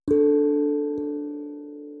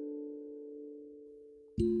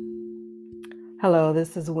Hello,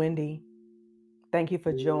 this is Wendy. Thank you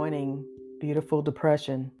for joining Beautiful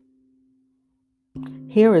Depression.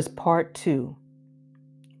 Here is part 2,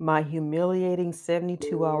 my humiliating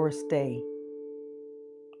 72-hour stay,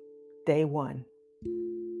 day 1.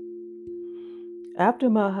 After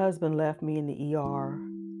my husband left me in the ER,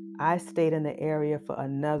 I stayed in the area for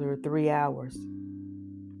another 3 hours.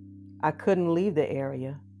 I couldn't leave the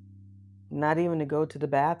area, not even to go to the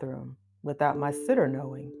bathroom, without my sitter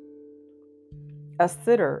knowing. A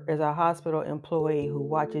sitter is a hospital employee who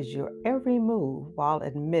watches your every move while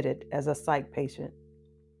admitted as a psych patient.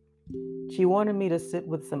 She wanted me to sit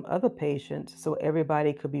with some other patients so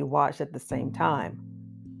everybody could be watched at the same time.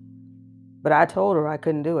 But I told her I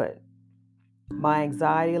couldn't do it. My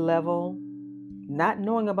anxiety level, not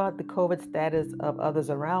knowing about the COVID status of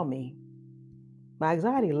others around me, my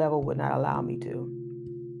anxiety level would not allow me to.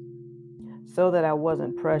 So that I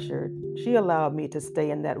wasn't pressured, she allowed me to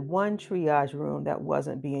stay in that one triage room that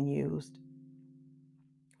wasn't being used.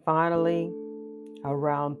 Finally,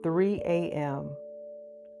 around 3 a.m.,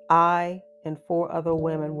 I and 4 other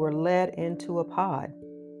women were led into a pod.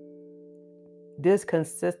 This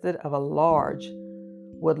consisted of a large,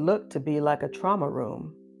 what looked to be like a trauma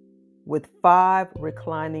room, with 5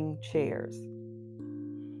 reclining chairs.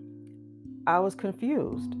 I was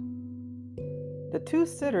confused. The 2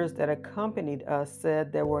 sitters that accompanied us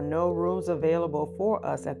said there were no rooms available for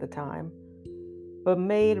us at the time, but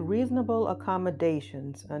made reasonable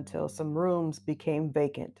accommodations until some rooms became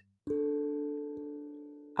vacant.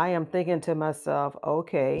 I am thinking to myself,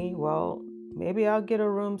 okay, well, maybe I'll get a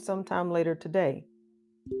room sometime later today.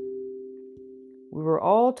 We were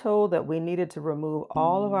all told that we needed to remove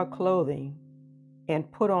all of our clothing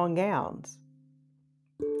and put on gowns.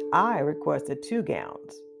 I requested 2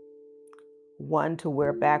 gowns, one to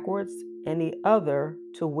wear backwards and the other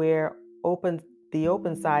to wear the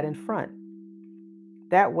open side in front.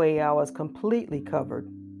 That way I was completely covered.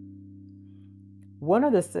 One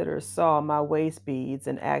of the sitters saw my waist beads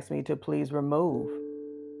and asked me to please remove.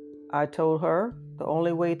 I told her the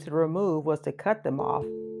only way to remove was to cut them off,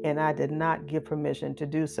 and I did not give permission to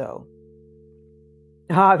do so.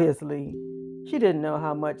 Obviously, she didn't know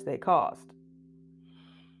how much they cost.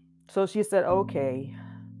 So she said, okay,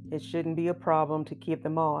 it shouldn't be a problem to keep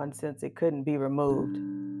them on since it couldn't be removed.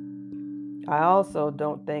 I also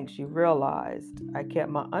don't think she realized I kept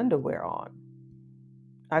my underwear on.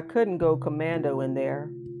 I couldn't go commando in there,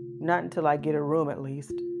 not until I get a room at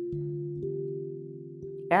least.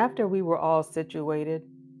 After we were all situated,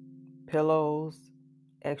 pillows,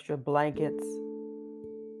 extra blankets,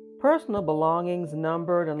 personal belongings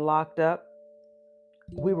numbered and locked up,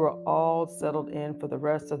 we were all settled in for the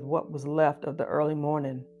rest of what was left of the early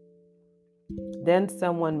morning. Then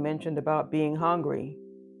someone mentioned about being hungry.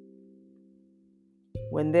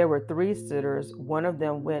 When there were 3 sitters, one of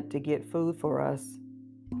them went to get food for us.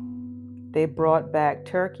 They brought back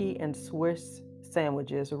turkey and Swiss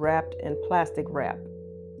sandwiches wrapped in plastic wrap.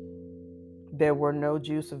 There were no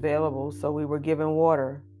juice available, so we were given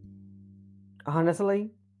water.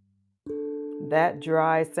 Honestly, that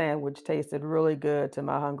dry sandwich tasted really good to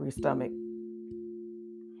my hungry stomach.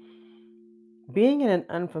 Being in an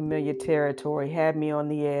unfamiliar territory had me on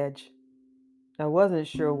the edge. I wasn't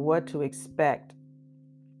sure what to expect.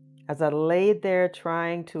 As I laid there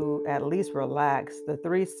trying to at least relax, the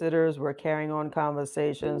 3 sitters were carrying on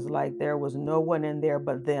conversations like there was no one in there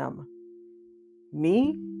but them.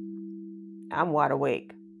 Me? I'm wide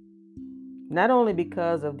awake. Not only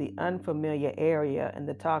because of the unfamiliar area and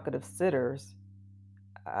the talkative sitters,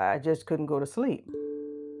 I just couldn't go to sleep.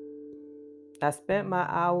 I spent my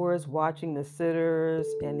hours watching the sitters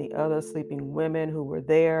and the other sleeping women who were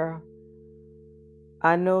there.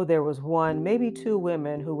 I know there was 1, maybe 2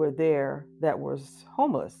 women who were there that was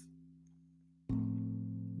homeless.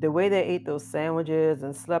 The way they ate those sandwiches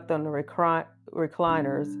and slept on the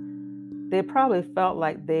recliners, they probably felt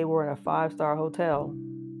like they were in a 5-star hotel.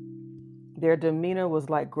 Their demeanor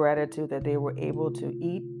was like gratitude that they were able to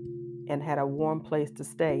eat and had a warm place to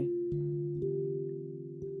stay.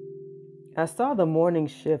 I saw the morning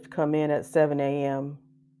shift come in at 7 a.m.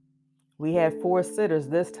 We had 4 sitters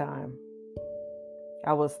this time.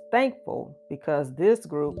 I was thankful because this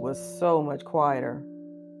group was so much quieter.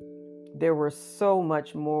 They were so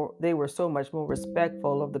much more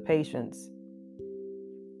respectful of the patients.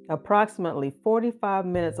 Approximately 45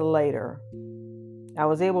 minutes later, I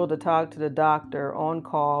was able to talk to the doctor on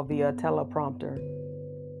call via teleprompter.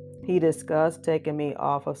 He discussed taking me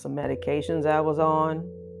off of some medications I was on,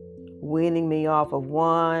 weaning me off of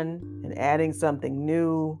one, and adding something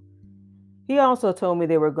new. He also told me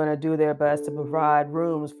they were going to do their best to provide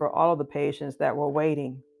rooms for all of the patients that were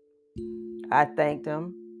waiting. I thanked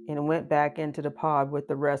him and went back into the pod with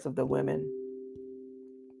the rest of the women.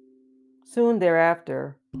 Soon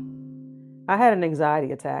thereafter, I had an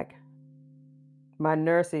anxiety attack. My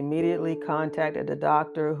nurse immediately contacted the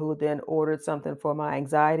doctor, who then ordered something for my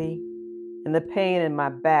anxiety and the pain in my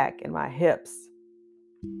back and my hips,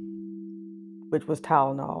 which was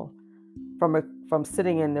Tylenol, from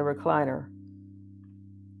sitting in the recliner.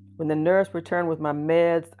 When the nurse returned with my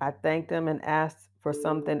meds, I thanked him and asked for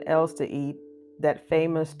something else to eat, that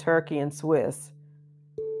famous turkey and Swiss.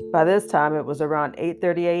 By this time, it was around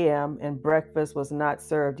 8:30 a.m. and breakfast was not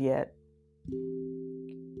served yet.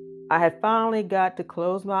 I had finally got to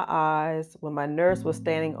close my eyes when my nurse was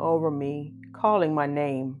standing over me, calling my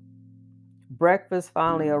name. Breakfast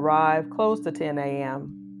finally arrived close to 10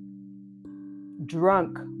 a.m.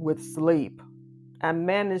 Drunk with sleep, I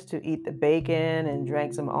managed to eat the bacon and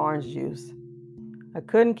drank some orange juice. I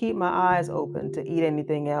couldn't keep my eyes open to eat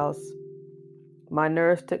anything else. My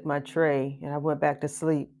nurse took my tray and I went back to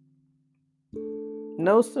sleep.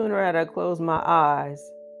 No sooner had I closed my eyes,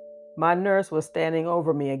 my nurse was standing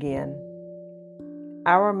over me again.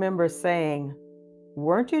 I remember saying,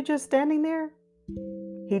 "Weren't you just standing there?"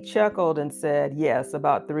 He chuckled and said, "Yes,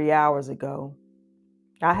 about 3 hours ago.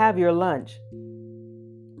 I have your lunch."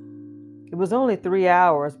 It was only 3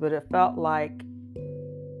 hours, but it felt like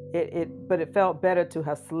it felt better to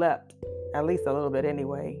have slept, at least a little bit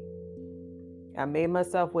anyway. I made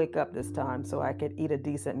myself wake up this time so I could eat a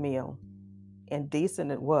decent meal, and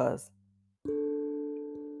decent it was.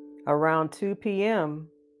 Around 2 p.m.,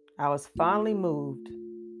 I was finally moved,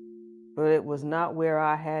 but it was not where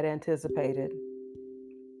I had anticipated.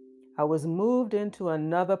 I was moved into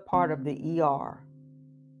another part of the ER.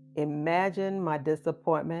 Imagine my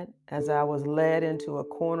disappointment as I was led into a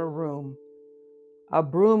corner room, a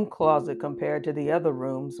broom closet compared to the other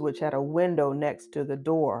rooms, which had a window next to the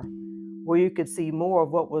door where you could see more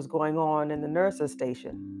of what was going on in the nurse's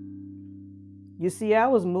station. You see, I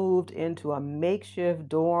was moved into a makeshift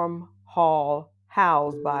dorm hall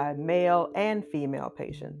housed by male and female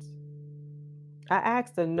patients. I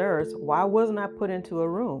asked the nurse, why wasn't I put into a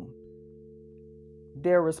room?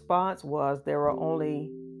 Their response was there were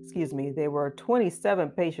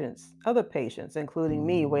 27 other patients, including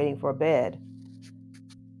me, waiting for a bed.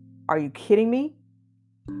 Are you kidding me?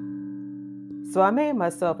 So I made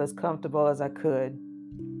myself as comfortable as I could.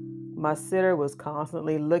 My sitter was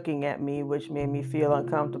constantly looking at me, which made me feel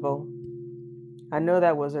uncomfortable. I know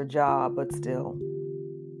that was her job, but still.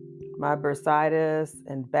 My bursitis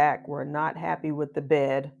and back were not happy with the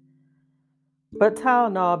bed, but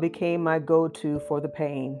Tylenol became my go-to for the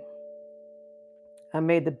pain. I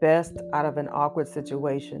made the best out of an awkward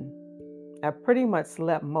situation. I pretty much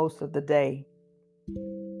slept most of the day.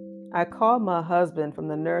 I called my husband from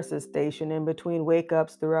the nurse's station in between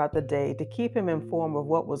wake-ups throughout the day to keep him informed of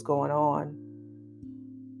what was going on.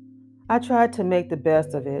 I tried to make the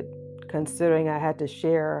best of it, considering I had to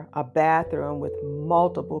share a bathroom with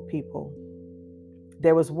multiple people.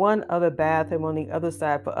 There was one other bathroom on the other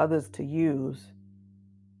side for others to use,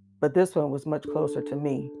 but this one was much closer to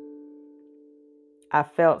me. I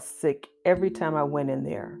felt sick every time I went in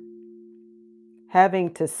there.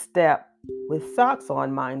 Having to step, with socks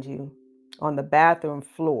on, mind you, on the bathroom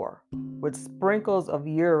floor, with sprinkles of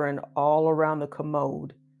urine all around the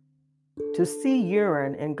commode. To see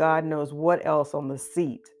urine and God knows what else on the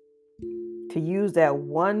seat. To use that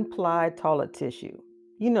one-ply toilet tissue,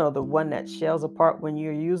 the one that shells apart when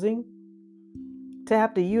you're using. To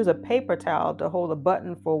have to use a paper towel to hold a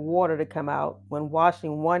button for water to come out when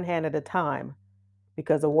washing one hand at a time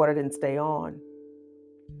because the water didn't stay on.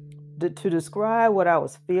 To describe what I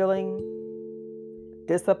was feeling: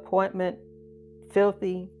 disappointment,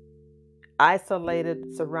 filthy,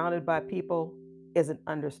 isolated, surrounded by people, is an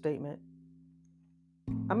understatement.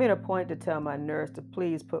 I made a point to tell my nurse to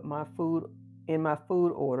please put my food in my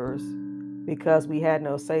food orders, because we had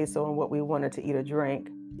no say-so in what we wanted to eat or drink,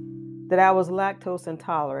 that I was lactose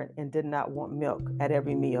intolerant and did not want milk at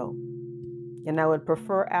every meal. And I would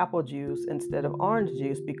prefer apple juice instead of orange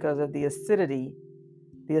juice because of the acidity.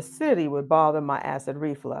 The acidity would bother my acid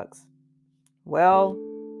reflux. Well,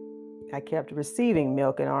 I kept receiving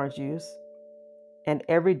milk and orange juice, and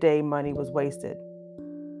every day money was wasted.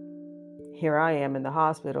 Here I am in the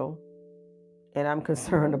hospital, and I'm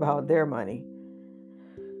concerned about their money.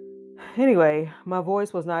 Anyway, my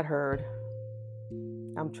voice was not heard.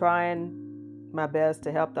 I'm trying my best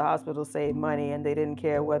to help the hospital save money, and they didn't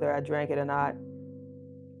care whether I drank it or not.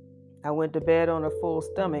 I went to bed on a full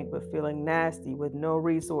stomach, but feeling nasty with no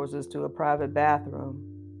resources to a private bathroom.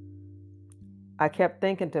 I kept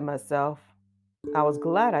thinking to myself, I was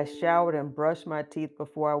glad I showered and brushed my teeth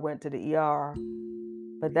before I went to the ER,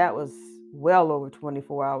 but that was well over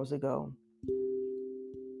 24 hours ago.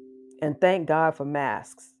 And thank God for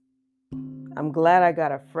masks. I'm glad I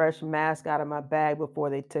got a fresh mask out of my bag before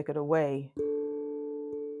they took it away.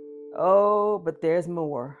 Oh, but there's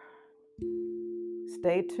more.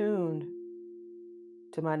 Stay tuned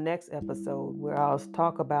to my next episode where I'll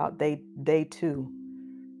talk about day two.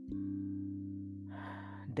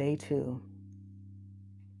 Day two.